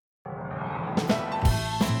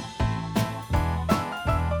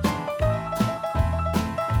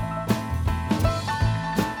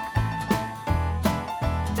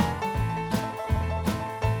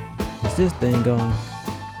this thing going?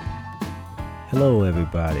 Hello,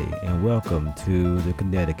 everybody, and welcome to the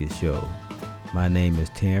Connecticut Show. My name is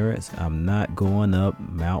Terrence. I'm not going up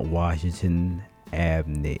Mount Washington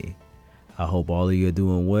Avenue. I hope all of you are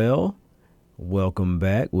doing well. Welcome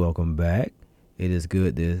back. Welcome back. It is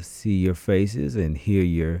good to see your faces and hear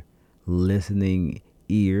your listening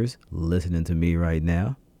ears listening to me right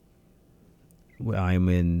now. Well, I'm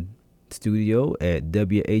in studio at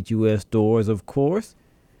WHUS Stores, of course,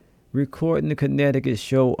 recording the Connecticut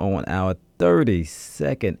Show on our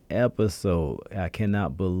 32nd episode. I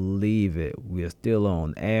cannot believe it. We're still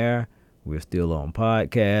on air. We're still on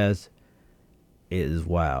podcast. It is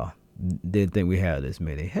wow. Didn't think we had this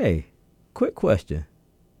many. Hey, quick question.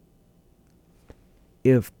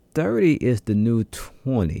 If 30 is the new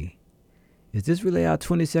 20, is this really our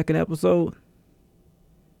 22nd episode?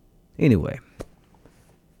 Anyway,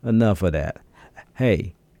 enough of that.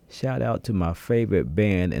 Hey, shout out to my favorite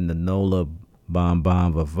band in the NOLA Bon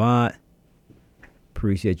Bon Vivant.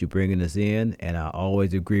 Appreciate you bringing us in, and I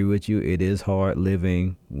always agree with you. It is hard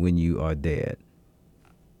living when you are dead.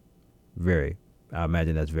 I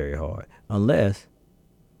imagine that's very hard. Unless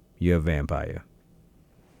you're a vampire.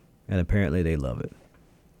 And apparently they love it.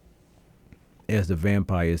 As the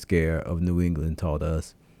vampire scare of New England taught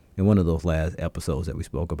us in one of those last episodes that we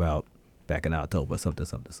spoke about back in October,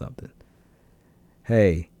 something.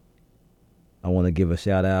 Hey, I want to give a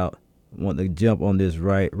shout out. I want to jump on this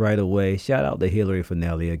right away. Shout out to Hillary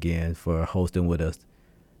Finelli again for hosting with us.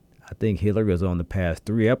 I think Hillary was on the past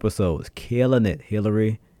 3 episodes. Killing it,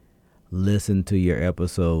 Hillary. Listen to your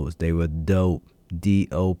episodes. They were dope.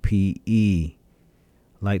 DOPE.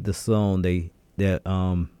 Like the song that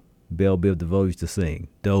Belle Biv DeVoe used to sing.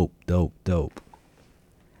 Dope.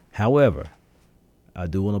 However, I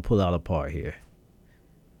do want to pull out a part here.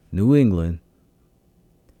 New England,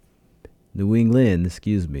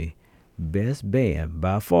 best band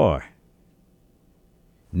by far.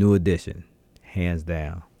 New Edition, hands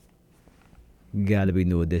down. Gotta be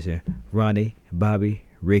New Edition. Ronnie, Bobby,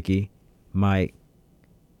 Ricky, Mike,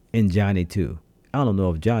 and Johnny too. I don't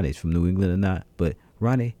know if Johnny's from New England or not, but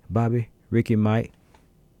Ronnie, Bobby, Ricky, Mike,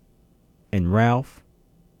 and Ralph,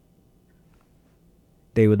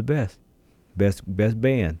 they were the best. Best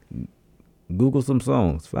band. Google some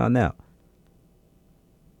songs, find out.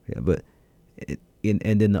 Yeah, but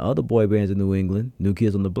and then the other boy bands in New England, New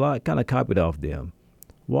Kids on the Block, kind of copied off them.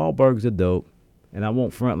 Wahlbergs are dope, and I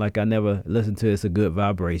won't front like I never listened to It's a Good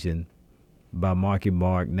Vibration by Marky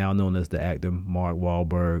Mark, now known as the actor Mark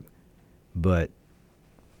Wahlberg.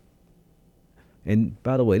 And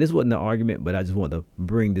by the way, this wasn't an argument, but I just want to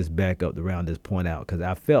bring this back up to round this point out, because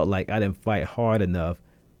I felt like I didn't fight hard enough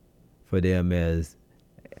for them as,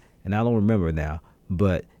 and I don't remember now,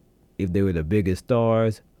 but if they were the biggest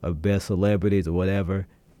stars or best celebrities or whatever,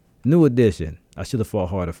 New Edition, I should have fought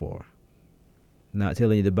harder for. Not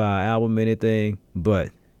telling you to buy an album or anything, but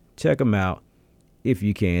check them out if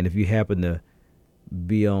you can. If you happen to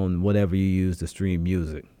be on whatever you use to stream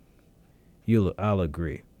music, I'll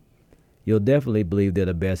agree. You'll definitely believe they're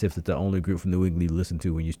the best if it's the only group from New England you listen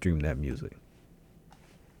to when you stream that music.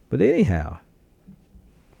 But anyhow,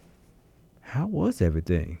 how was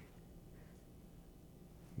everything?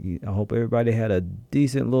 I hope everybody had a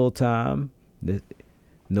decent little time.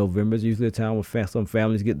 November's usually a time when some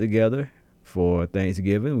families get together for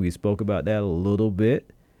Thanksgiving. We spoke about that a little bit.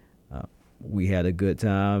 We had a good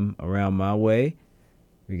time around my way.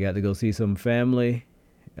 We got to go see some family.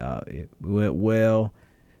 It went well.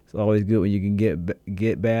 It's always good when you can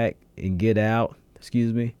get back and get out,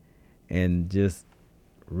 and just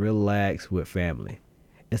relax with family.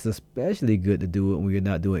 It's especially good to do it when you're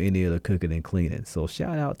not doing any of the cooking and cleaning. So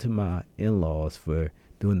shout out to my in-laws for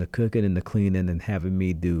doing the cooking and the cleaning and having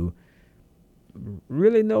me do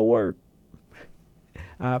really no work.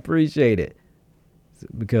 I appreciate it,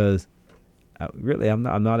 because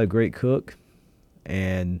I'm not a great cook,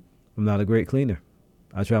 and I'm not a great cleaner.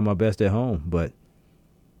 I try my best at home, but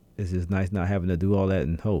it's just nice not having to do all that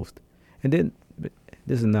and host. And then,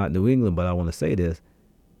 this is not New England, but I want to say this.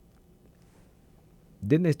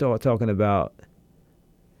 Then they start talking about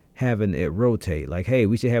having it rotate. Like, hey,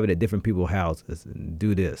 we should have it at different people's houses and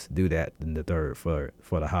do this, do that, and the third for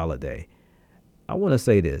the holiday. I want to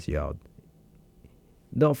say this, y'all.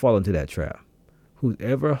 Don't fall into that trap. Who's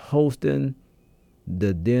ever hosting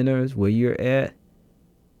the dinners where you're at,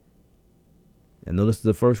 I know this is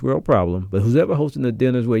a first world problem, but who's ever hosting the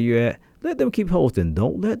dinners where you're at, let them keep hosting.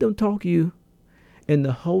 Don't let them talk you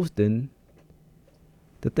into hosting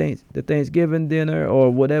the Thanksgiving dinner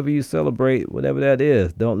or whatever you celebrate, whatever that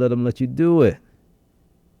is. Don't let them let you do it.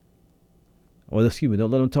 Or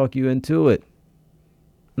don't let them talk you into it.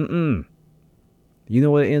 You know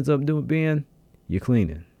what it ends up doing being? You're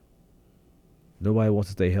cleaning. Nobody wants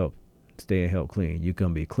to stay and help clean. You're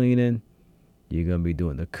gonna be cleaning. You're gonna be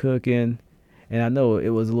doing the cooking. And I know it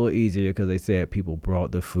was a little easier because they said people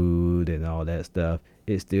brought the food and all that stuff.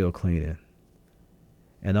 It's still cleaning.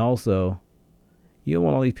 And also, you don't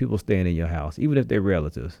want all these people staying in your house, even if they're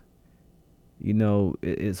relatives.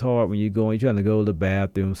 It's hard when you're trying to go to the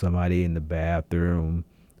bathroom, somebody in the bathroom,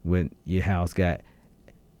 when your house got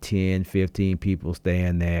 10, 15 people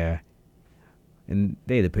staying there, and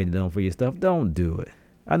they depended on for your stuff. Don't do it.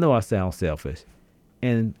 I know I sound selfish,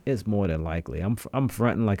 and it's more than likely. I'm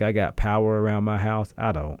fronting like I got power around my house.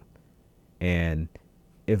 I don't. And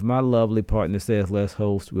if my lovely partner says let's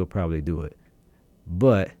host, we'll probably do it.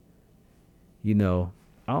 But, I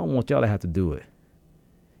don't want y'all to have to do it.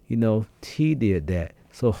 T did that.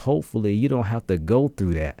 So hopefully you don't have to go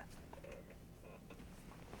through that.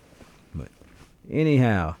 But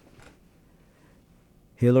anyhow,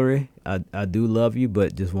 Hillary, I do love you,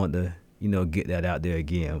 but just want to, get that out there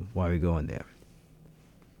again while we're going there.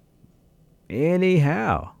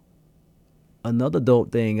 Anyhow, another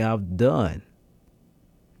dope thing I've done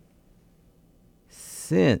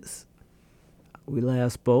since we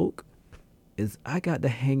last spoke is I got to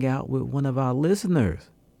hang out with one of our listeners.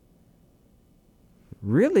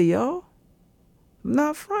 Really, y'all? I'm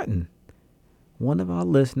not fronting. One of our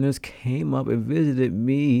listeners came up and visited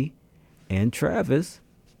me and Travis.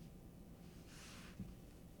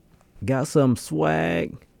 Got some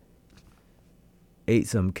swag. Ate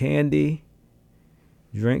some candy.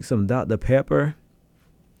 Drank some Dr. Pepper,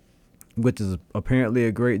 which is apparently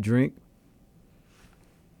a great drink.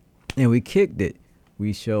 And we kicked it.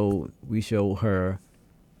 We showed her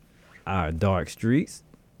our dark streets.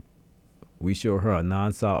 We showed her our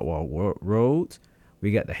non-sidewalk roads.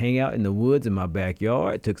 We got to hang out in the woods in my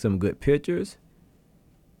backyard. Took some good pictures.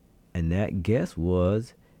 And that guest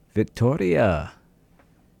was Victoria.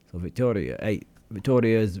 So Victoria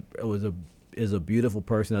is a beautiful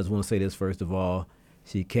person. I just want to say this first of all.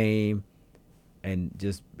 She came and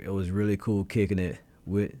it was really cool kicking it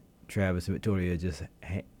with Travis and Victoria.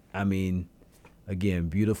 Again,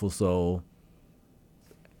 beautiful soul.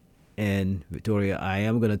 And Victoria, I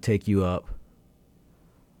am going to take you up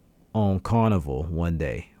on Carnival one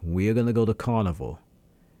day. We're going to go to Carnival.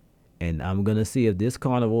 And I'm going to see if this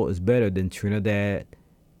Carnival is better than Trinidad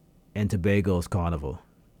and Tobago's Carnival.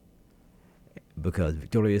 Because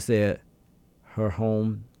Victoria said her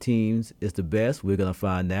home teams is the best. We're going to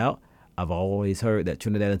find out. I've always heard that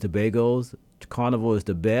Trinidad and Tobago's Carnival is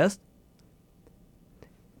the best.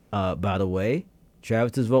 By the way,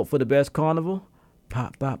 Travis's vote for the best Carnival.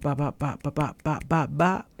 Pop, pop, pop, pop, pop, pop, pop, pop, pop,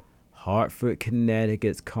 pop. Hartford,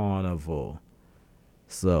 Connecticut's Carnival.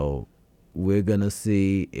 So we're going to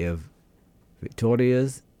see if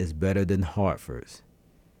Victoria's is better than Hartford's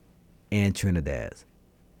and Trinidad's.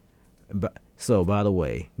 So, by the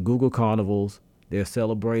way, Google carnivals. There are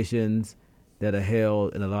celebrations that are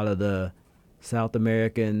held in a lot of the South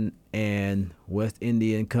American and West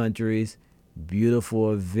Indian countries.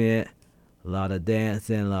 Beautiful event. A lot of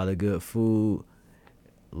dancing, a lot of good food,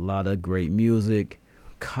 a lot of great music,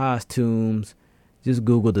 costumes. Just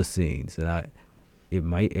Google the scenes, and it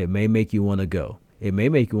may make you want to go. It may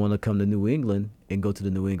make you want to come to New England and go to the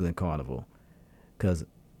New England Carnival, because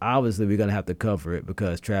obviously we're gonna have to cover it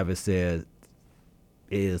because Travis said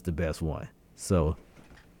it is the best one. So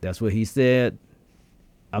that's what he said.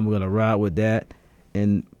 I'm gonna ride with that,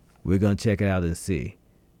 and we're gonna check it out and see,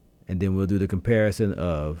 and then we'll do the comparison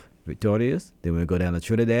of Victoria's. Then we'll go down to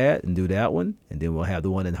Trinidad and do that one, and then we'll have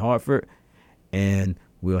the one in Hartford, and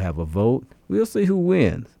we'll have a vote. We'll see who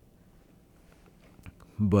wins.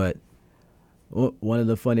 But one of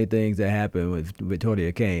the funny things that happened when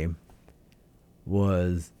Victoria came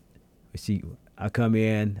was I come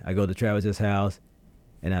in, I go to Travis's house,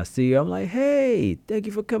 and I see her. I'm like, hey, thank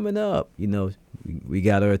you for coming up. We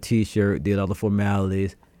got her a T-shirt, did all the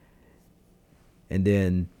formalities, and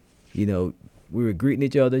then, we were greeting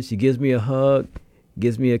each other. She gives me a hug,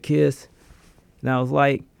 gives me a kiss, and I was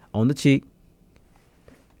like, on the cheek.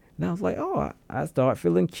 And I was like, oh, I start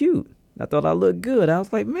feeling cute. I thought I looked good. I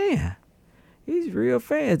was like, man, these real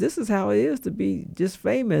fans. This is how it is to be just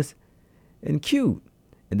famous and cute.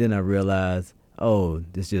 And then I realized, oh,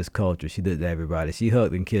 this is just culture. She did that to everybody. She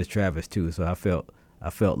hugged and kissed Travis too, so I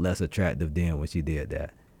felt less attractive then when she did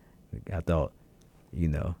that. I thought,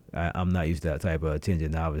 I'm not used to that type of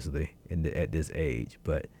attention, obviously, at this age.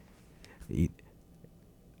 But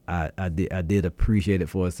I did appreciate it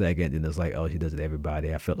for a second, and it's like, oh, she does it to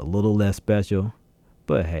everybody. I felt a little less special,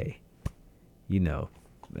 but hey,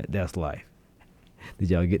 that's life. Did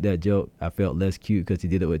y'all get that joke? I felt less cute because he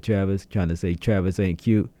did it with Travis, trying to say Travis ain't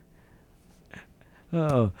cute.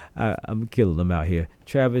 Oh, I'm killing them out here.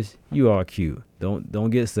 Travis, you are cute. Don't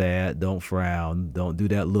get sad. Don't frown. Don't do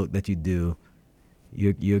that look that you do.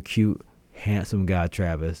 You're cute, handsome guy,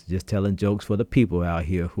 Travis. Just telling jokes for the people out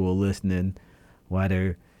here who are listening while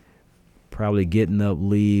they're probably getting up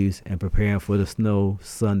leaves and preparing for the snow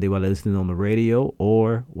Sunday while they're listening on the radio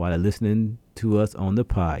or while they're listening to us on the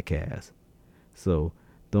podcast. So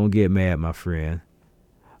don't get mad, my friend.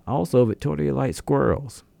 Also, Victoria likes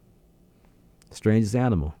squirrels. Strangest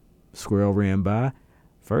animal. Squirrel ran by.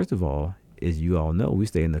 First of all, as you all know, we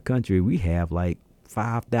stay in the country. We have like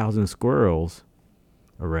 5,000 squirrels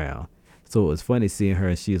around. So it was funny seeing her,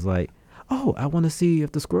 and she's like, oh, I want to see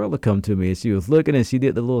if the squirrel will come to me. And she was looking, and she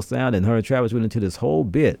did the little sound, and her and Travis went into this whole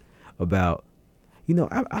bit about,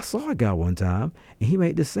 I saw a guy one time, and he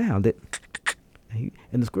made this sound that,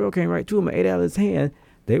 and the squirrel came right to him and ate out of his hand.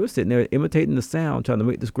 They were sitting there imitating the sound, trying to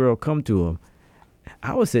make the squirrel come to him.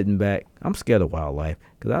 I was sitting back. I'm scared of wildlife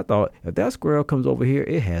because I thought if that squirrel comes over here,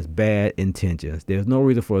 it has bad intentions. There's no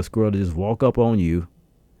reason for a squirrel to just walk up on you,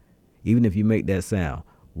 even if you make that sound.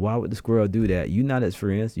 Why would the squirrel do that? You're not its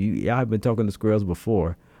friends. Y'all have been talking to squirrels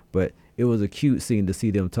before, but it was a cute scene to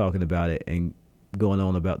see them talking about it and going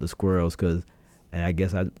on about the squirrels and I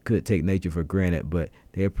guess I could take nature for granted, but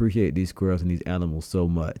they appreciate these squirrels and these animals so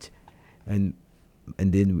much. And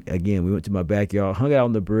then, again, we went to my backyard, hung out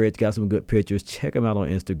on the bridge, got some good pictures. Check them out on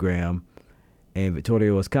Instagram. And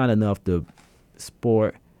Victoria was kind enough to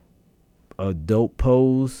sport a dope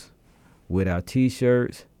pose with our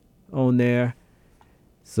T-shirts on there.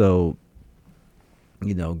 So,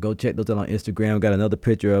 go check those out on Instagram. Got another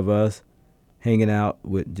picture of us hanging out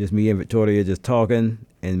with just me and Victoria just talking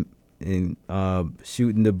and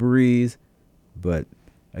shooting the breeze. But,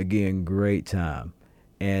 again, great time.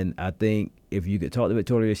 And I think if you could talk to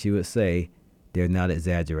Victoria, she would say they're not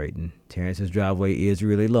exaggerating. Terrence's driveway is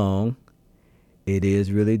really long. It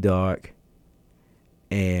is really dark.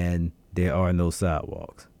 And there are no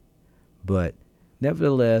sidewalks. But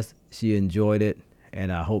nevertheless, she enjoyed it.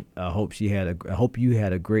 And I hope you had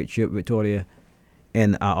a great trip, Victoria.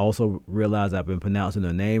 And I also realize I've been pronouncing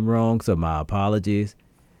her name wrong, so my apologies.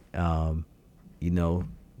 You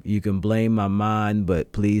can blame my mind,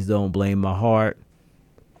 but please don't blame my heart.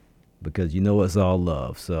 Because it's all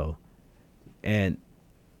love. So, and,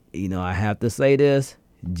 I have to say this,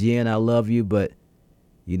 Jen, I love you, but,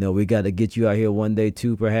 we got to get you out here one day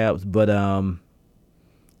too, perhaps. But,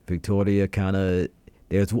 Victoria I'm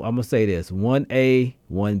going to say this, 1A,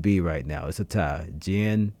 1B right now. It's a tie.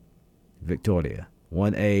 Jen, Victoria,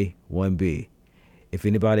 1A, 1B. If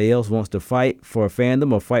anybody else wants to fight for a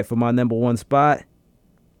fandom or fight for my number one spot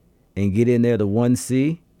and get in there to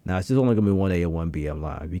 1C, now, it's just only going to be 1A or 1B. I'm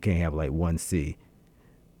lying. You can't have like 1C.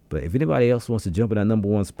 But if anybody else wants to jump in that number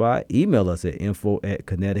one spot, email us at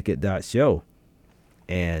info@connecticut.show.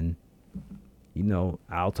 And,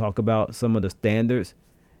 I'll talk about some of the standards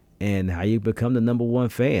and how you become the number one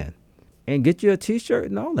fan. And get you a T-shirt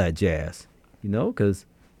and all that jazz, because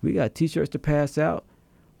we got T-shirts to pass out.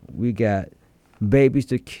 We got babies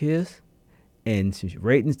to kiss and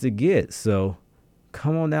ratings to get. So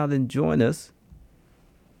come on out and join us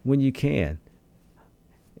when you can.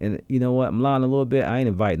 And you know what? I'm lying a little bit. I ain't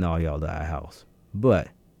inviting all y'all to our house. But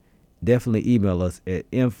definitely email us at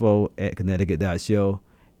info@connecticut.show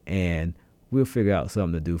and we'll figure out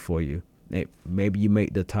something to do for you. Maybe you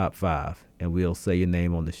make the top 5 and we'll say your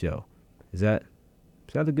name on the show. Is that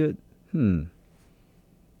a good?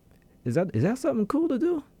 Is that something cool to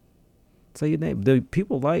do? Say your name. Do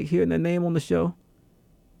people like hearing their name on the show?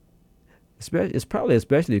 It's probably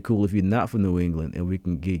especially cool if you're not from New England and we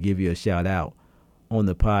can give you a shout out on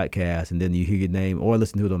the podcast and then you hear your name or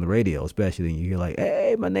listen to it on the radio, especially and you hear like,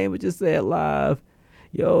 hey, my name was just said live.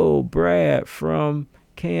 Yo, Brad from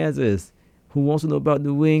Kansas who wants to know about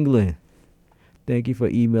New England. Thank you for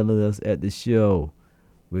emailing us at the show.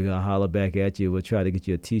 We're going to holler back at you. We'll try to get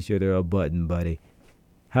you a T-shirt or a button, buddy.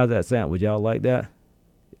 How's that sound? Would y'all like that?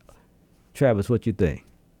 Travis, what you think?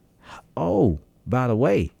 Oh, by the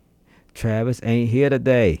way, Travis ain't here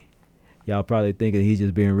today. Y'all probably thinking he's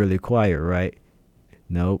just being really quiet, right?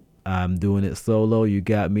 Nope. I'm doing it solo. You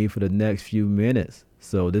got me for the next few minutes.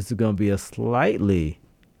 So this is going to be a slightly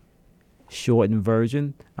shortened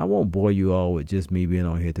version. I won't bore you all with just me being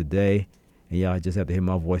on here today. And y'all just have to hear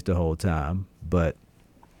my voice the whole time. But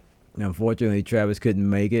unfortunately, Travis couldn't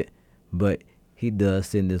make it. But he does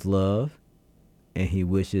send his love. And he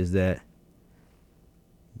wishes that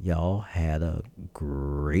y'all had a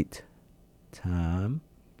great time,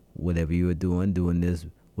 whatever you were doing this,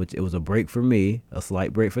 which it was a break for me, a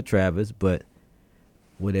slight break for Travis, but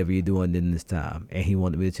whatever you're doing in this time. And he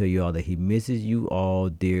wanted me to tell you all that he misses you all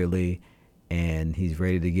dearly, and he's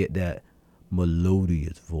ready to get that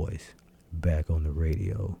melodious voice back on the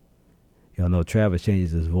radio. Y'all know Travis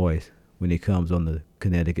changes his voice when he comes on the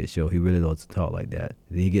Connecticut show. He really doesn't talk like that.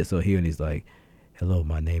 Then he gets on here and he's like, "Hello,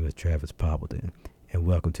 my name is Travis Poppleton, and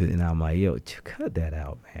welcome to," and I'm like, "Yo, cut that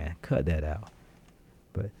out, man. Cut that out."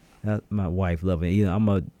 But my wife loving it. You know, I'm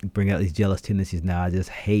going to bring out these jealous tendencies now. I just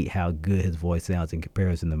hate how good his voice sounds in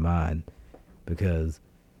comparison to mine, because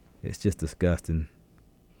it's just disgusting.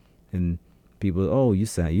 And people, "Oh, you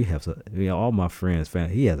have some," all my friends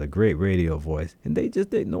found he has a great radio voice, and they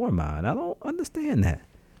just ignore mine. I don't understand that.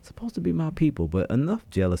 It's supposed to be my people, but enough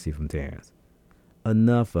jealousy from Terrence.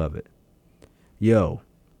 Enough of it. Yo,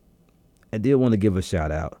 I did want to give a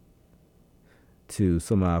shout out to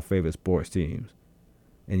some of our favorite sports teams.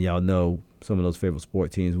 And y'all know some of those favorite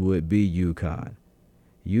sport teams would be UConn.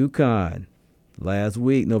 UConn, last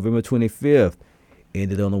week, November 25th,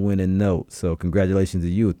 ended on a winning note. So congratulations to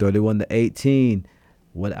you, 31-18.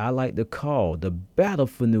 What I like to call the battle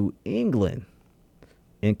for New England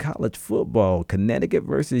in college football, Connecticut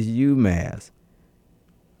versus UMass.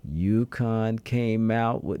 UConn came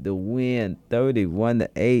out with the win,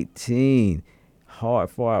 31-18.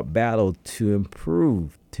 Hard-fought battle to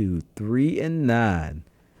improve to 3-9,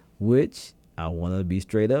 which I want to be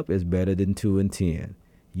straight up is better than 2-10.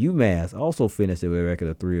 UMass also finished with a record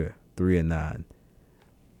of 3-9.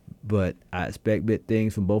 But I expect big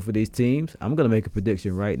things from both of these teams. I'm going to make a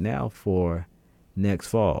prediction right now for next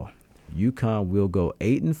fall. UConn will go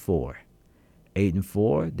 8-4.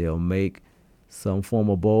 8-4. They'll make some form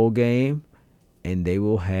of bowl game, and they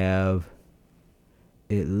will have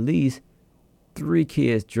at least 3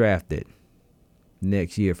 kids drafted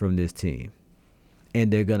next year from this team.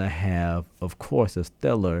 And they're going to have, of course, a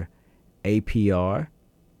stellar APR,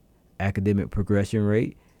 academic progression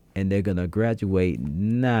rate, and they're going to graduate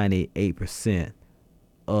 98%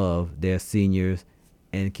 of their seniors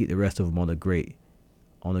and keep the rest of them on a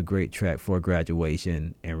great track for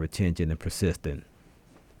graduation and retention and persistent.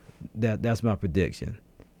 That's my prediction.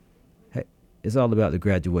 Hey, it's all about the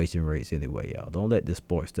graduation rates anyway, y'all. Don't let this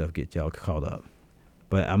sports stuff get y'all caught up.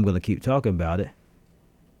 But I'm going to keep talking about it,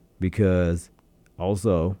 because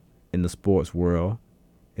also in the sports world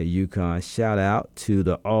at UConn, shout out to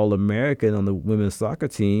the All-American on the women's soccer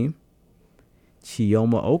team,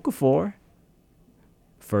 Chioma Okafor,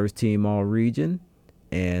 first team All-Region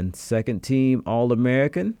and second team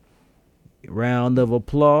All-American. Round of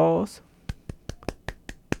applause.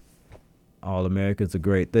 All-American's a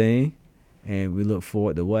great thing, and we look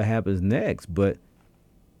forward to what happens next. But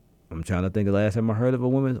I'm trying to think of the last time I heard of a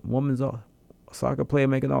women's soccer player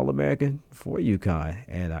making All-American for UConn,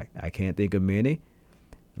 and I can't think of many.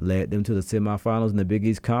 Led them to the semifinals in the Big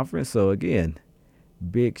East Conference. So again,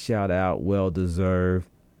 big shout out, well deserved,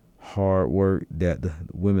 hard work that the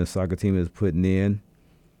women's soccer team is putting in,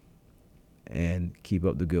 and keep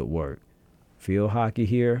up the good work. Field hockey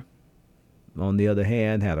here, on the other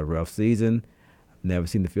hand, had a rough season. I've never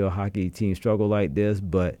seen the field hockey team struggle like this,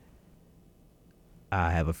 but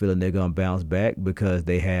I have a feeling they're going to bounce back because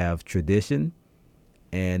they have tradition,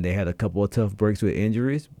 and they had a couple of tough breaks with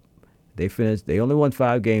injuries. They only won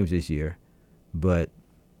 5 games this year, but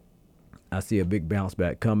I see a big bounce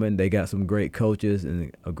back coming. They got some great coaches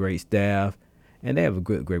and a great staff, and they have a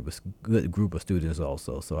good group of students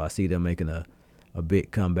also. So I see them making a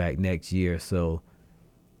big comeback next year. So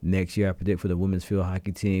next year I predict for the women's field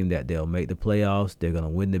hockey team that they'll make the playoffs. They're going to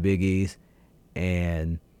win the Big East,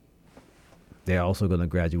 and they're also going to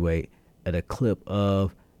graduate at a clip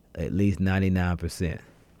of at least 99%.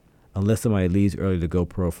 Unless somebody leaves early to go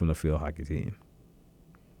pro from the field hockey team,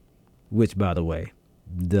 which, by the way,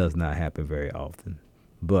 does not happen very often.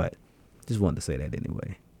 But just wanted to say that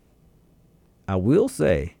anyway. I will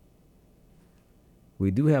say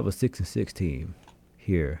we do have a 6-6 team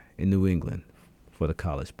here in New England for the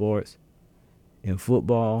college sports. In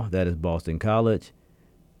football, that is Boston College.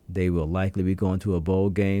 They will likely be going to a bowl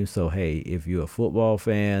game. So, hey, if you're a football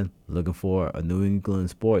fan looking for a New England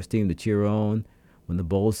sports team to cheer on when the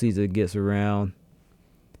bowl season gets around,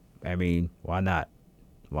 I mean, why not?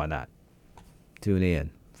 Why not? Tune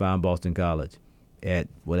in. Find Boston College at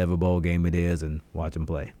whatever bowl game it is and watch them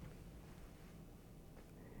play.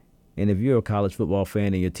 And if you're a college football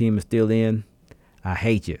fan and your team is still in, I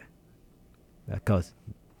hate you.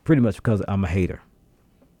 Pretty much because I'm a hater.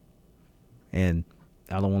 And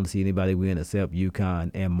I don't want to see anybody win except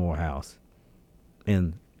UConn and Morehouse.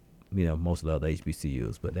 And, most of the other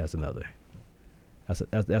HBCUs, but that's another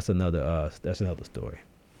story.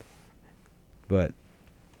 But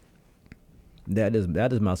that is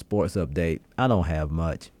my sports update. I don't have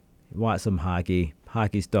much. Watch some hockey.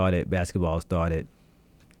 Hockey started. Basketball started.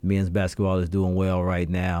 Men's basketball is doing well right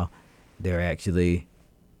now. They're actually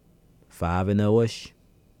 5-0-ish.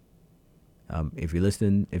 If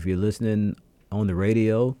you're listening on the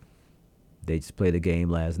radio, they just played a game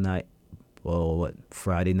last night. Well,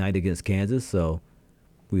 Friday night against Kansas. So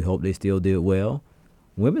we hope they still did well.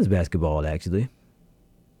 Women's basketball actually.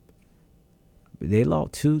 They've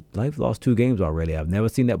lost two games already. I've never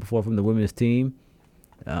seen that before from the women's team.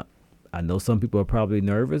 I know some people are probably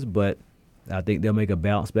nervous, but I think they'll make a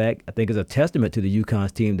bounce back. I think it's a testament to the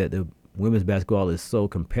UConn's team that the women's basketball is so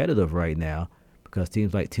competitive right now, because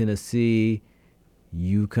teams like Tennessee,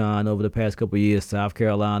 UConn over the past couple of years, South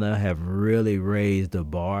Carolina have really raised the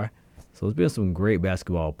bar. So it's been some great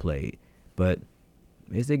basketball played. But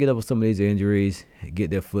as they get over some of these injuries, get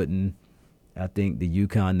their footing, I think the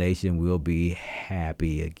UConn Nation will be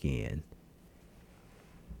happy again.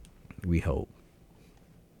 We hope.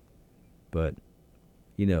 But,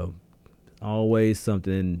 always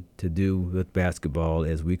something to do with basketball,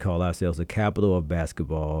 as we call ourselves the capital of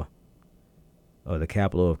basketball, or the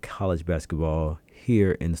capital of college basketball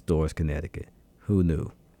here in Storrs, Connecticut. Who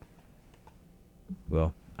knew?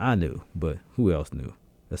 Well, I knew, but who else knew?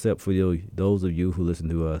 Except for those of you who listen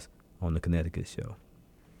to us on the Connecticut show.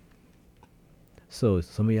 So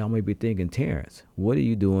some of y'all may be thinking, Terrence, what are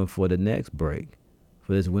you doing for the next break?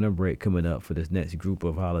 For this winter break coming up, for this next group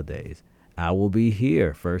of holidays? I will be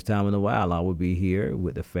here. First time in a while, I will be here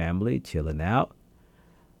with the family, chilling out.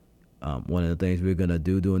 One of the things we're going to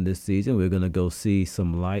do during this season, we're going to go see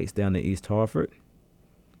some lights down in East Hartford.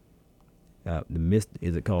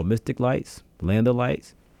 Is it called Mystic Lights? Land of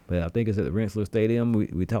Lights? But I think it's at the Rensselaer Stadium.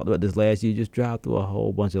 We talked about this last year. Just drive through a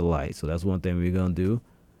whole bunch of lights. So that's one thing we're going to do.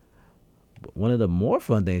 But one of the more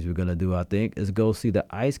fun things we're going to do, I think, is go see the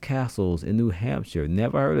ice castles in New Hampshire.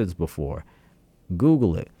 Never heard of this before.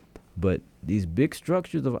 Google it. But these big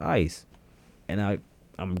structures of ice, and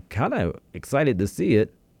I'm kind of excited to see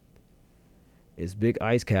it. It's big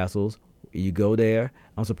ice castles. You go there.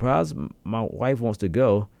 I'm surprised my wife wants to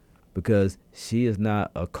go, because she is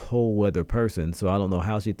not a cold weather person. So I don't know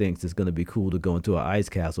how she thinks it's going to be cool to go into an ice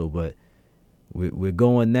castle. But we're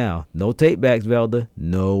going now. No take backs, Velda.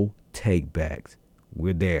 No take backs.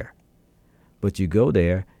 We're there. But you go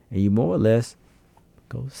there and you more or less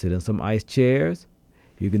go sit in some ice chairs.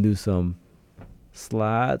 You can do some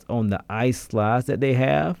slides on the ice slides that they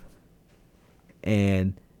have.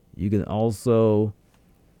 And you can also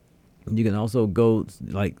go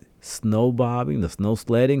like snow bobbing, the snow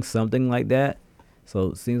sledding, something like that.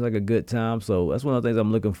 So it seems like a good time. So that's one of the things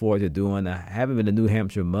I'm looking forward to doing. I haven't been to New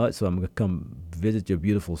Hampshire much, so I'm going to come visit your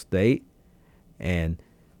beautiful state and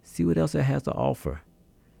see what else it has to offer.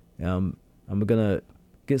 I'm going to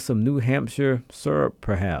get some New Hampshire syrup,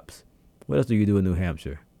 perhaps. What else do you do in New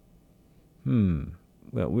Hampshire?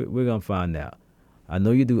 Well, we're going to find out. I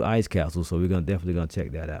know you do ice castles, so we're definitely going to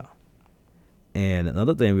check that out. And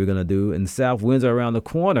another thing we're going to do, in South Windsor around the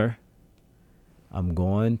corner, I'm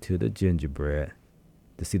going to the gingerbread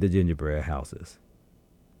to see the gingerbread houses.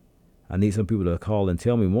 I need some people to call and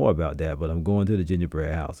tell me more about that, but I'm going to the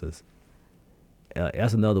gingerbread houses.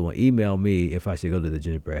 That's another one. Email me if I should go to the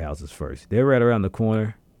gingerbread houses first. They're right around the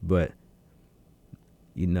corner, but,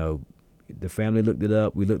 the family looked it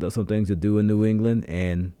up. We looked up some things to do in New England,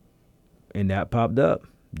 and that popped up.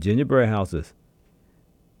 Gingerbread houses.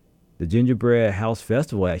 The Gingerbread House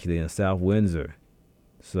Festival, actually, in South Windsor.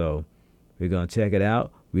 So we're going to check it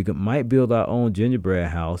out. We might build our own gingerbread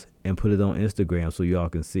house and put it on Instagram so y'all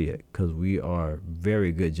can see it, because we are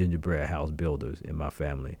very good gingerbread house builders in my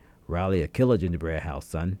family. Riley, a killer gingerbread house,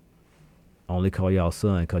 son. I only call y'all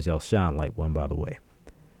son because y'all shine like one, by the way.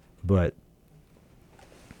 But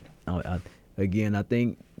again, I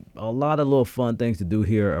think a lot of little fun things to do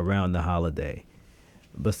here around the holiday.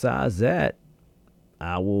 Besides that,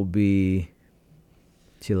 I will be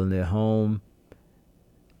chilling at home,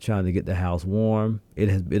 trying to get the house warm.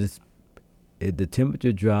 The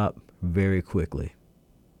temperature dropped very quickly.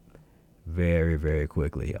 Very, very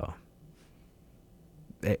quickly, y'all.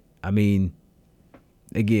 I mean,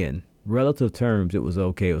 again, relative terms, it was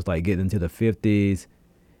okay. It was like getting into the 50s,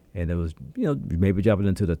 and it was, maybe dropping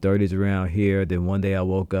into the 30s around here. Then one day I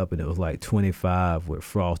woke up and it was like 25 with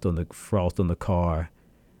frost on the car,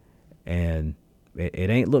 and it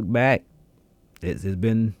ain't looked back. It's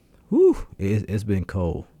been, it's been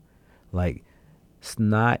cold, like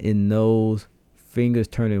snot in nose, fingers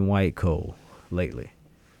turning white cold lately.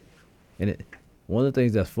 And one of the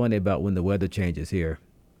things that's funny about when the weather changes here,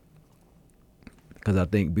 because I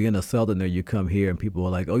think being a southerner, you come here and people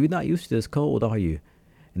are like, "Oh, you're not used to this cold, are you?"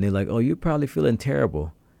 And they're like, oh, you're probably feeling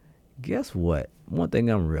terrible. Guess what? One thing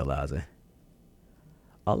I'm realizing,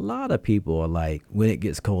 a lot of people are like, when it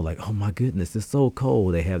gets cold, like, oh my goodness, it's so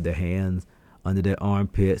cold. They have their hands under their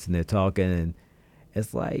armpits and they're talking. And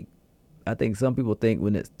it's like, I think some people think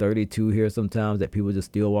when it's 32 here sometimes that people just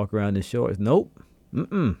still walk around in shorts. Nope.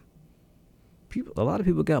 Mm-mm. A lot of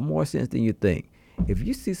people got more sense than you think. If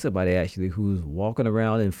you see somebody actually who's walking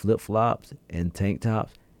around in flip flops and tank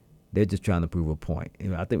tops, they're just trying to prove a point.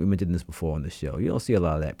 I think we mentioned this before on the show. You don't see a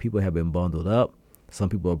lot of that. People have been bundled up. Some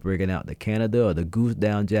people are bringing out the Canada or the goose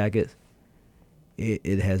down jackets.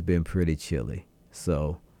 It has been pretty chilly.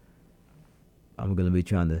 So I'm going to be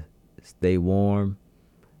trying to stay warm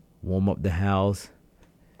up the house,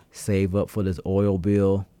 save up for this oil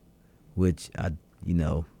bill, which we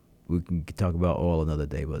can talk about oil another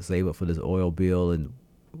day, but save up for this oil bill and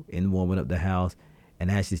warming up the house, and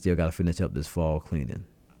actually still got to finish up this fall cleaning.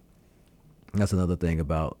 That's another thing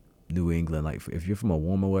about New England. Like if you're from a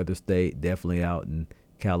warmer weather state, definitely out in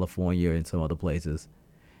California and some other places,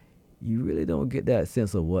 you really don't get that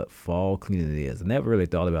sense of what fall cleaning is. I never really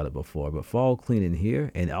thought about it before, but fall cleaning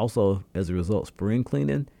here, and also as a result, spring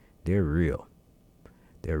cleaning, they're real.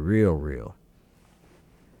 They're real.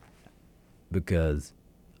 Because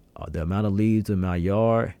the amount of leaves in my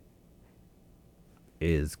yard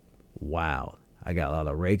is wild. I got a lot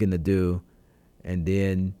of raking to do, and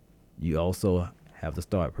then you also have to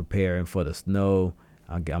start preparing for the snow.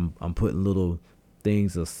 I'm putting little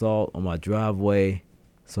things of salt on my driveway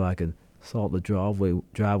so I can salt the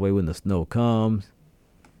driveway when the snow comes.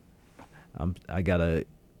 I gotta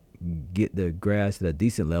get the grass at a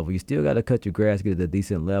decent level. You still gotta cut your grass, get it at a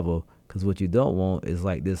decent level, because what you don't want is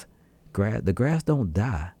like this grass. The grass don't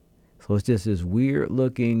die, so it's just this weird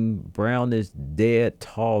looking brownish dead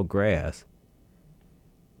tall grass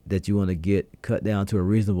that you want to get cut down to a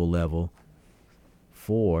reasonable level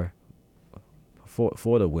for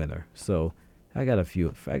the winter. So I got a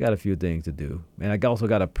few things to do, and I also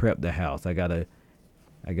got to prep the house. I gotta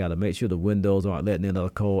make sure the windows aren't letting in the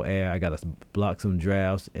cold air. I gotta block some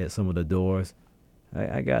drafts at some of the doors.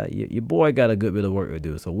 I got your boy got a good bit of work to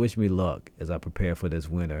do. So wish me luck as I prepare for this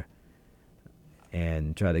winter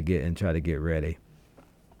and try to get ready.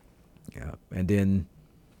 Yeah, and then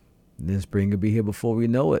spring will be here before we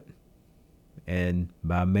know it, and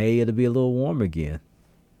by May it'll be a little warm again.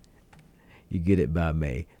 You get it by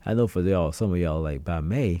May. I know for y'all, some of y'all like by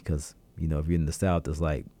May, because if you're in the South, it's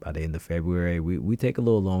like by the end of February. We take a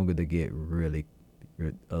little longer to get really,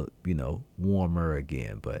 warmer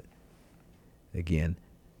again. But again,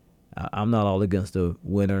 I'm not all against the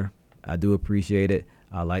winter. I do appreciate it.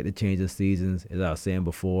 I like the change of seasons. As I was saying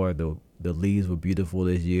before, the leaves were beautiful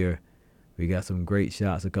this year. We got some great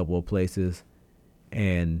shots a couple of places.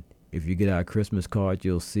 And if you get our Christmas cards,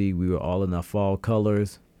 you'll see we were all in our fall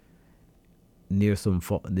colors near some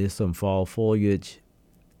fall foliage,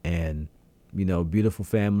 and beautiful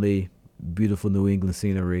family, beautiful New England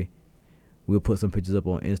scenery. We'll put some pictures up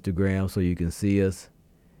on Instagram so you can see us,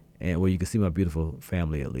 and you can see my beautiful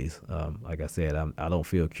family at least. Like I said, I don't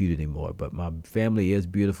feel cute anymore, but my family is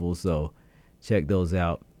beautiful, so check those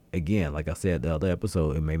out. Again, like I said the other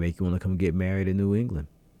episode, it may make you want to come get married in New England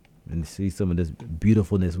and see some of this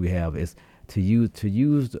beautifulness we have. It's to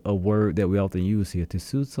use a word that we often use here, to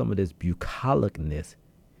see some of this bucolicness,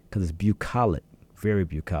 because it's bucolic, very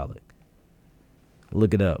bucolic.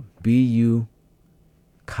 Look it up. bucolic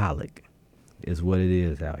is what it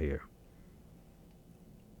is out here.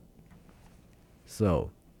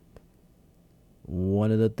 So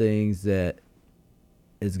one of the things that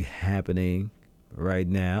is happening right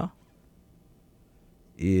now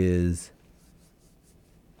is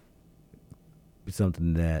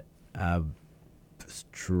something that I've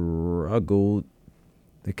struggled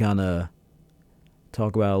to kind of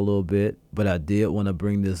talk about a little bit, but I did want to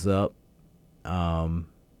bring this up. I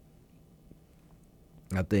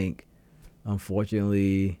think,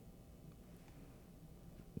 unfortunately,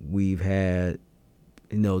 we've had,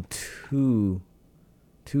 two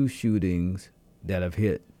shootings that have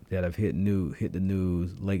hit the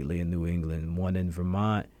news lately in New England. One in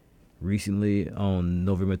Vermont recently on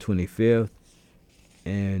November 25th,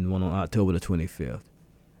 and one on October the 25th.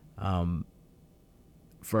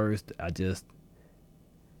 First, I just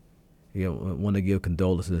want to give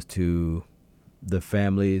condolences to the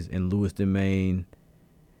families in Lewiston, Maine,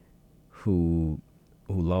 who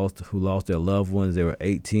lost their loved ones. There were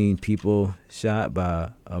 18 people shot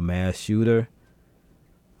by a mass shooter,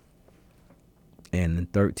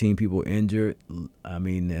 and 13 people injured. I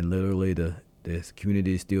mean, and literally this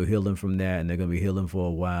community is still healing from that, and they're going to be healing for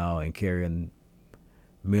a while and carrying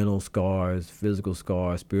mental scars, physical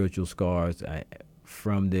scars, spiritual scars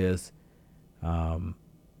from this. Um,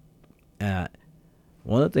 and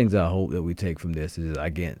one of the things I hope that we take from this is,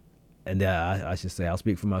 again, and that I should say, I'll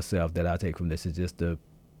speak for myself, that I take from this is just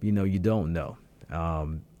you don't know.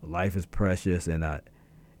 Life is precious, and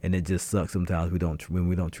it just sucks sometimes when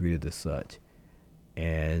we don't treat it as such.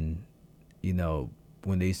 And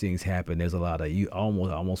when these things happen, there's a lot of, you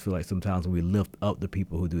almost feel like sometimes when we lift up the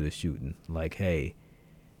people who do the shooting, like, hey,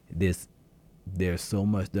 there's so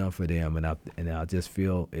much done for them, and I just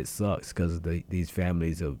feel it sucks because these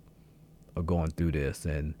families are going through this.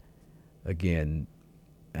 And again,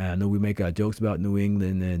 I know we make our jokes about New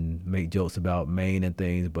England and make jokes about Maine and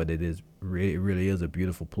things, but it really is a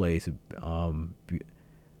beautiful place.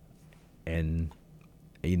 And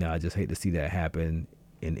I just hate to see that happen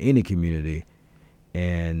in any community.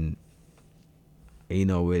 And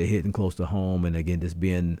we're hitting close to home. And again, this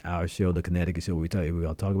being our show, the Connecticut show, we're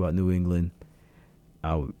gonna talk about New England.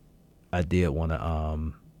 I did want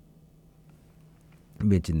to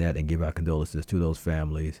mention that and give our condolences to those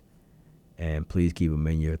families. And please keep them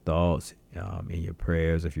in your thoughts, in your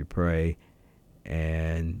prayers if you pray.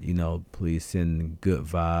 And please send good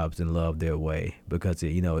vibes and love their way, because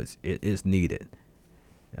it's needed.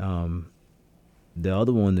 The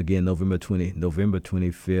other one, again, November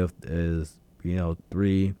 25th, is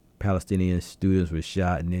 3 Palestinian students were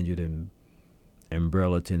shot and injured in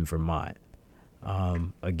Burlington, Vermont.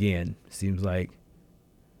 Again, seems like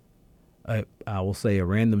I will say a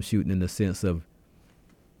random shooting in the sense of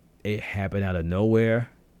it happened out of nowhere,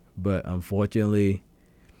 but unfortunately,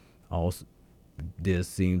 also this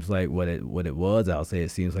seems like what it was. I'll say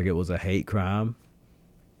it seems like it was a hate crime,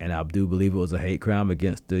 and I do believe it was a hate crime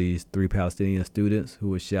against these 3 Palestinian students who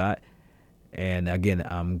were shot. And again,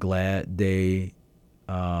 I'm glad they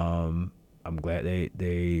are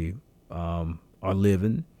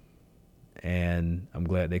living, and I'm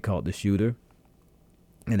glad they caught the shooter.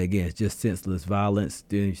 And again, it's just senseless violence.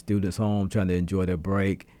 Students home trying to enjoy their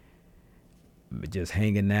break, just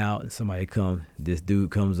hanging out, and this dude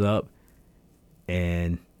comes up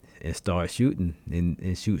and starts shooting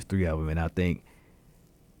and shoots 3 of them. And I think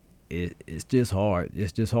it's just hard.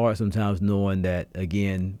 It's just hard sometimes knowing that,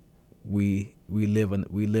 again, we live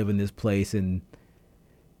in this place, and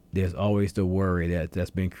there's always the worry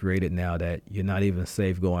that's been created now that you're not even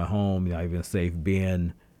safe going home. You're not even safe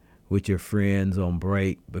being with your friends on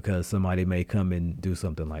break because somebody may come and do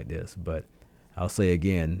something like this. But I'll say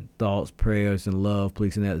again, thoughts, prayers, and love,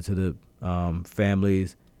 please send that to the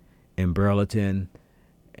families in Burlington.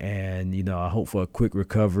 And I hope for a quick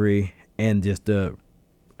recovery, and just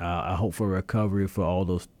I hope for a recovery for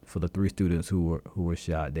the 3 students who were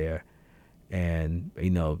shot there. And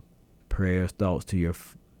prayers, thoughts to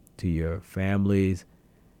your families.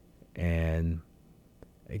 And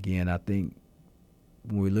again, I think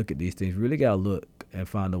when we look at these things, we really gotta look and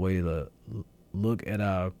find a way to look at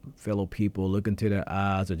our fellow people, look into their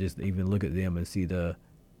eyes, or just even look at them and see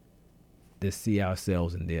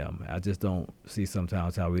ourselves in them. I just don't see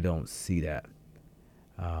sometimes how we don't see that.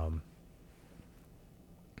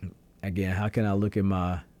 Again, how can I look at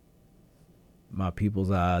my people's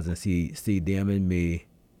eyes and see them in me,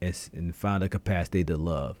 and find a capacity to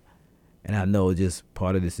love? And I know just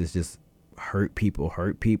part of this is just hurt people,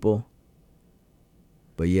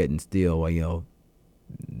 but yet and still,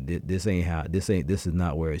 this is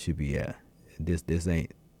not where it should be at. This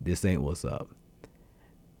ain't what's up.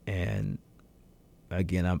 And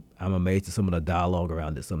again, I'm amazed at some of the dialogue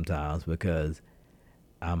around it sometimes, because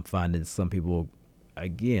I'm finding some people,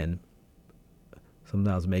 again,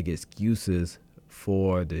 sometimes make excuses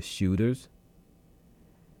for the shooters.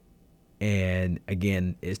 And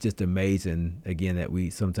again, it's just amazing, again, that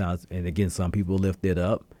we sometimes, and again, some people lift it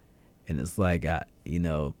up, and it's like,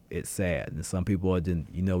 it's sad. And some people are just,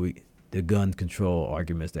 the gun control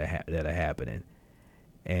arguments that are happening.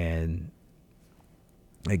 And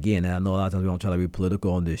again, I know a lot of times we don't try to be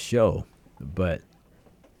political on this show, but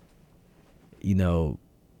the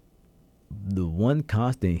one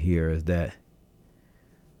constant here is that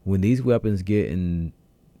when these weapons get in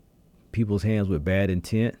people's hands with bad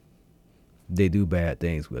intent, they do bad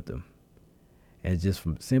things with them. And just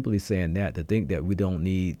from simply saying that, to think that we don't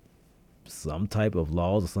need some type of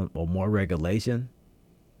laws or more regulation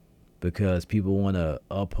because people want to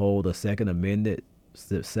uphold a Second Amendment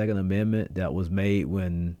that was made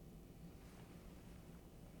when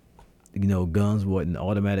guns weren't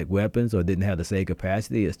automatic weapons or didn't have the same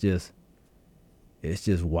capacity. It's just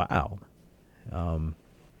wild.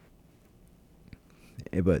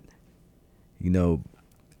 But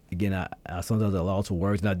again, I sometimes I lost for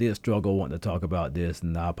words, and I did struggle wanting to talk about this,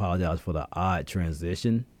 and I apologize for the odd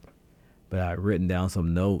transition. but I written down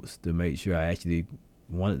some notes to make sure I actually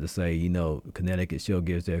wanted to say, Connecticut still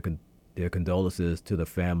gives their condolences to the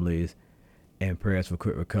families and prayers for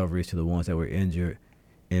quick recoveries to the ones that were injured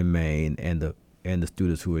in Maine and the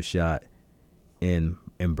students who were shot in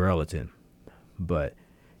Burlington. But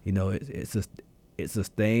it's a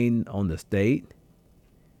stain on the state.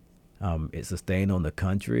 It's a stain on the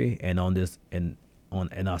country and on this and on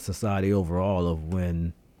in our society overall of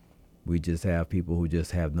when we just have people who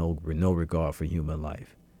just have no regard for human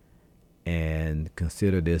life and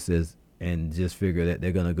consider this as and just figure that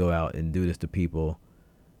they're gonna go out and do this to people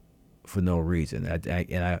for no reason.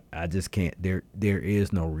 I just can't. There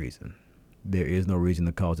is no reason. There is no reason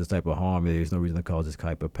to cause this type of harm. There is no reason to cause this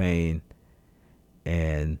type of pain.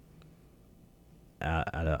 And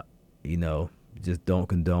just don't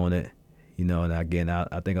condone it. And again,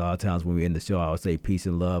 I think a lot of times when we end the show, I would say peace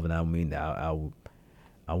and love, and I mean I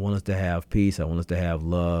want us to have peace. I want us to have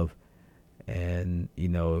love, and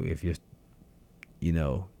if you're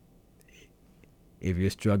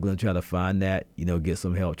struggling trying to find that, get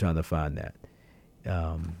some help trying to find that.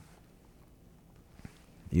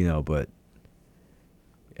 But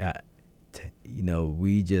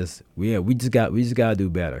we just gotta do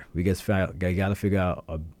better. We gotta figure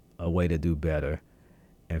out a way to do better,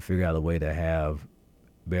 and figure out a way to have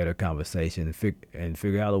better conversation, and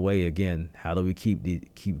figure out a way again. How do we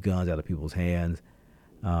keep guns out of people's hands?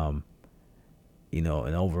 And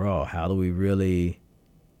overall, how do we really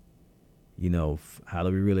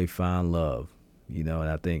find love? And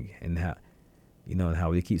I think and how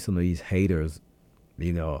we keep some of these haters,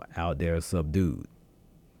 out there subdued.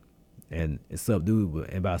 And subdued,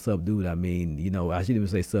 and by subdued I mean, I shouldn't even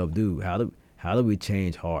say subdued. How do we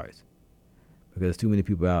change hearts? Because there's too many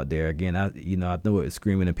people out there. Again, I know it's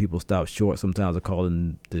screaming and people stop short sometimes of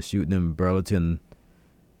calling the shooting in Burlington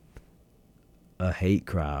a hate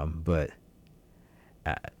crime, but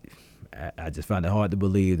I just find it hard to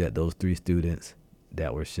believe that those 3 students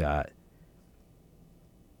that were shot,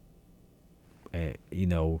 and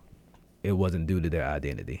it wasn't due to their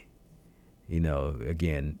identity.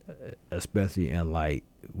 Again, especially in light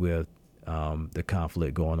with the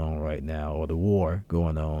conflict going on right now, or the war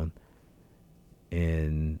going on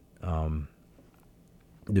in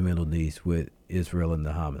the Middle East with Israel and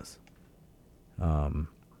the Hamas.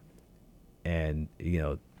 And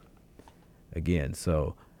again,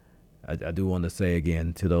 so I do want to say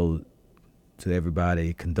again to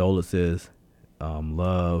everybody, condolences,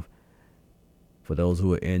 love for those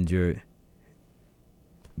who are injured.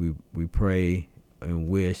 We pray and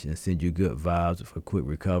wish and send you good vibes for quick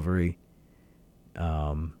recovery.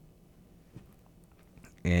 And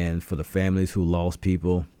for the families who lost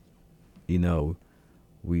people, we hope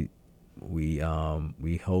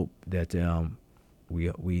that we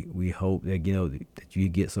hope that that you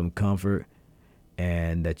get some comfort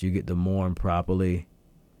and that you get to mourn properly,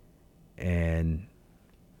 and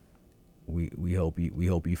we hope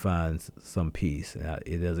you find some peace.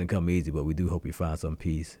 It doesn't come easy, but we do hope you find some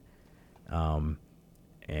peace. And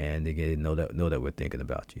again, know that we're thinking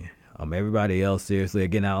about you. Everybody else, seriously,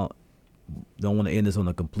 again, I don't want to end this on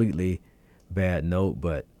a completely bad note,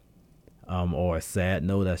 but or a sad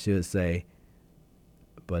note, I should say.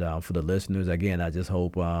 But for the listeners, again, I just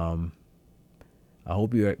hope I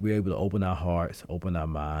hope we're able to open our hearts, open our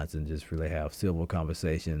minds, and just really have civil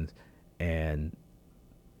conversations, and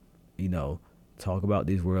talk about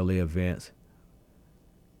these worldly events,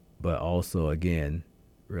 but also again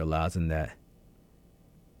realizing that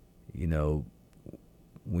when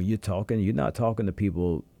you're talking, you're not talking to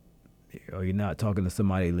people, or you're not talking to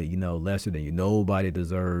somebody lesser than you. Nobody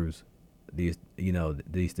deserves these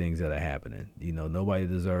things that are happening. Nobody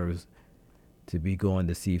deserves to be going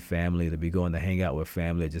to see family, to be going to hang out with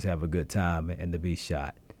family, just have a good time, and to be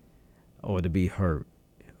shot or to be hurt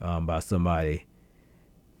by somebody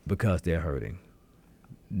because they're hurting.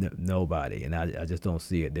 Nobody. And I just don't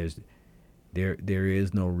see it. There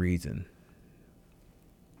is no reason.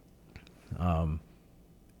 And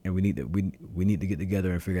we need to get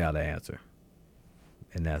together and figure out an answer.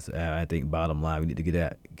 And that's, I think, bottom line. We need to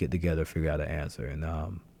get together, figure out an answer. And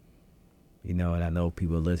and I know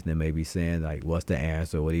people listening may be saying, like, what's the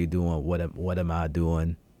answer? What are you doing? What am I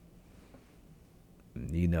doing?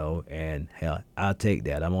 And hell, I'll take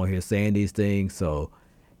that. I'm on here saying these things, so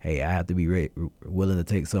hey, I have to be willing to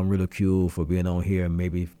take some ridicule for being on here and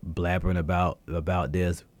maybe blabbering about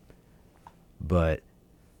this. But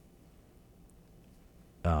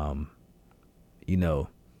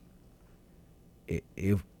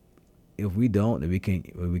if we don't, if we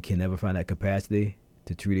can never find that capacity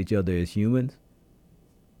to treat each other as humans,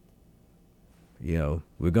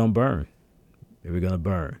 we're gonna burn. We're gonna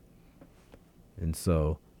burn. And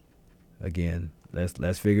so, again,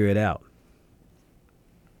 let's figure it out.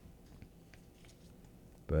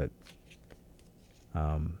 But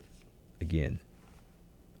again,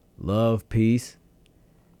 love, peace.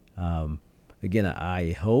 Again,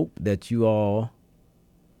 I hope that you all,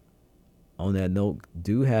 on that note,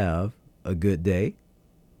 do have a good day,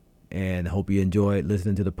 and hope you enjoyed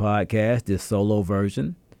listening to the podcast, this solo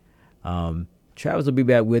version. Travis will be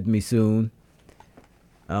back with me soon.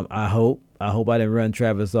 I hope I didn't run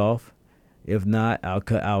Travis off. If not,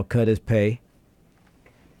 I'll cut his pay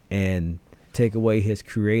and take away his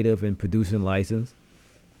creative and producing license.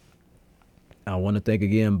 I want to thank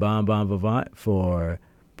again Bon Bon Vivant for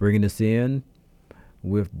bringing us in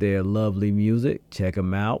with their lovely music. Check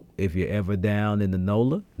them out if you're ever down in the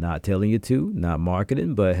NOLA. Not telling you to, not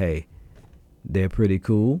marketing, but hey, they're pretty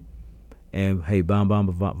cool. And hey, Bon Bon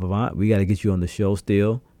Vivant, we got to get you on the show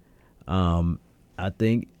still. I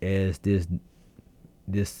think as this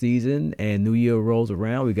season and New Year rolls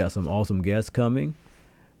around, we got some awesome guests coming.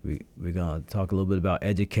 We're going to talk a little bit about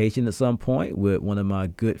education at some point with one of my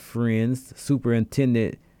good friends,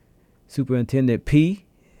 Superintendent P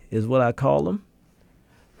is what I call him.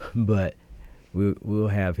 But we'll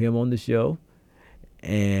have him on the show.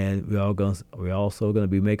 And we're also going to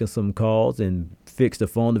be making some calls and fix the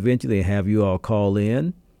phone eventually and have you all call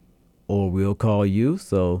in, or we'll call you.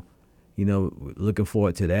 So, looking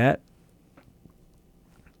forward to that.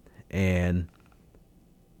 And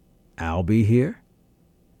I'll be here.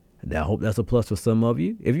 And I hope that's a plus for some of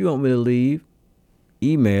you. If you want me to leave,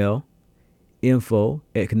 email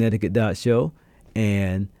info@connecticut.show,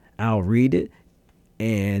 and I'll read it,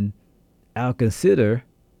 and I'll consider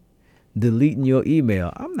deleting your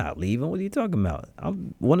email. I'm not leaving. What are you talking about?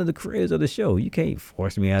 I'm one of the creators of the show. You can't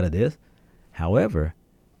force me out of this. However,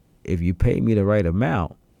 if you pay me the right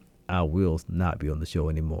amount, I will not be on the show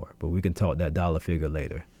anymore. But we can talk that dollar figure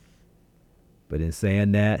later. But in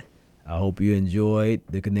saying that, I hope you enjoyed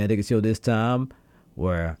the Connecticut show this time,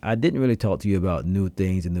 where I didn't really talk to you about new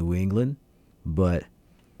things in New England, but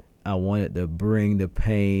I wanted to bring the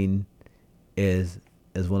pain, as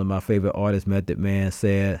one of my favorite artists, Method Man,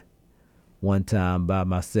 said one time, by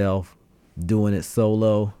myself, doing it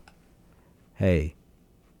solo. Hey,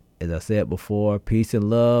 as I said before, peace and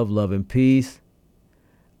love and peace.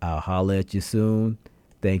 I'll holler at you soon.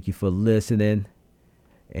 Thank you for listening,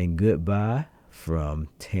 and goodbye from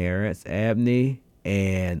Terrence Abney.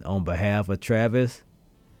 And on behalf of Travis,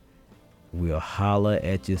 we'll holler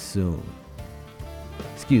at you soon.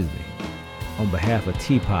 Excuse me. On behalf of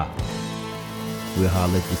T-Pop, we'll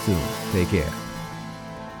holler at you soon. Take care.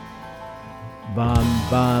 Bon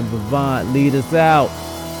Bon Vivant, lead us out.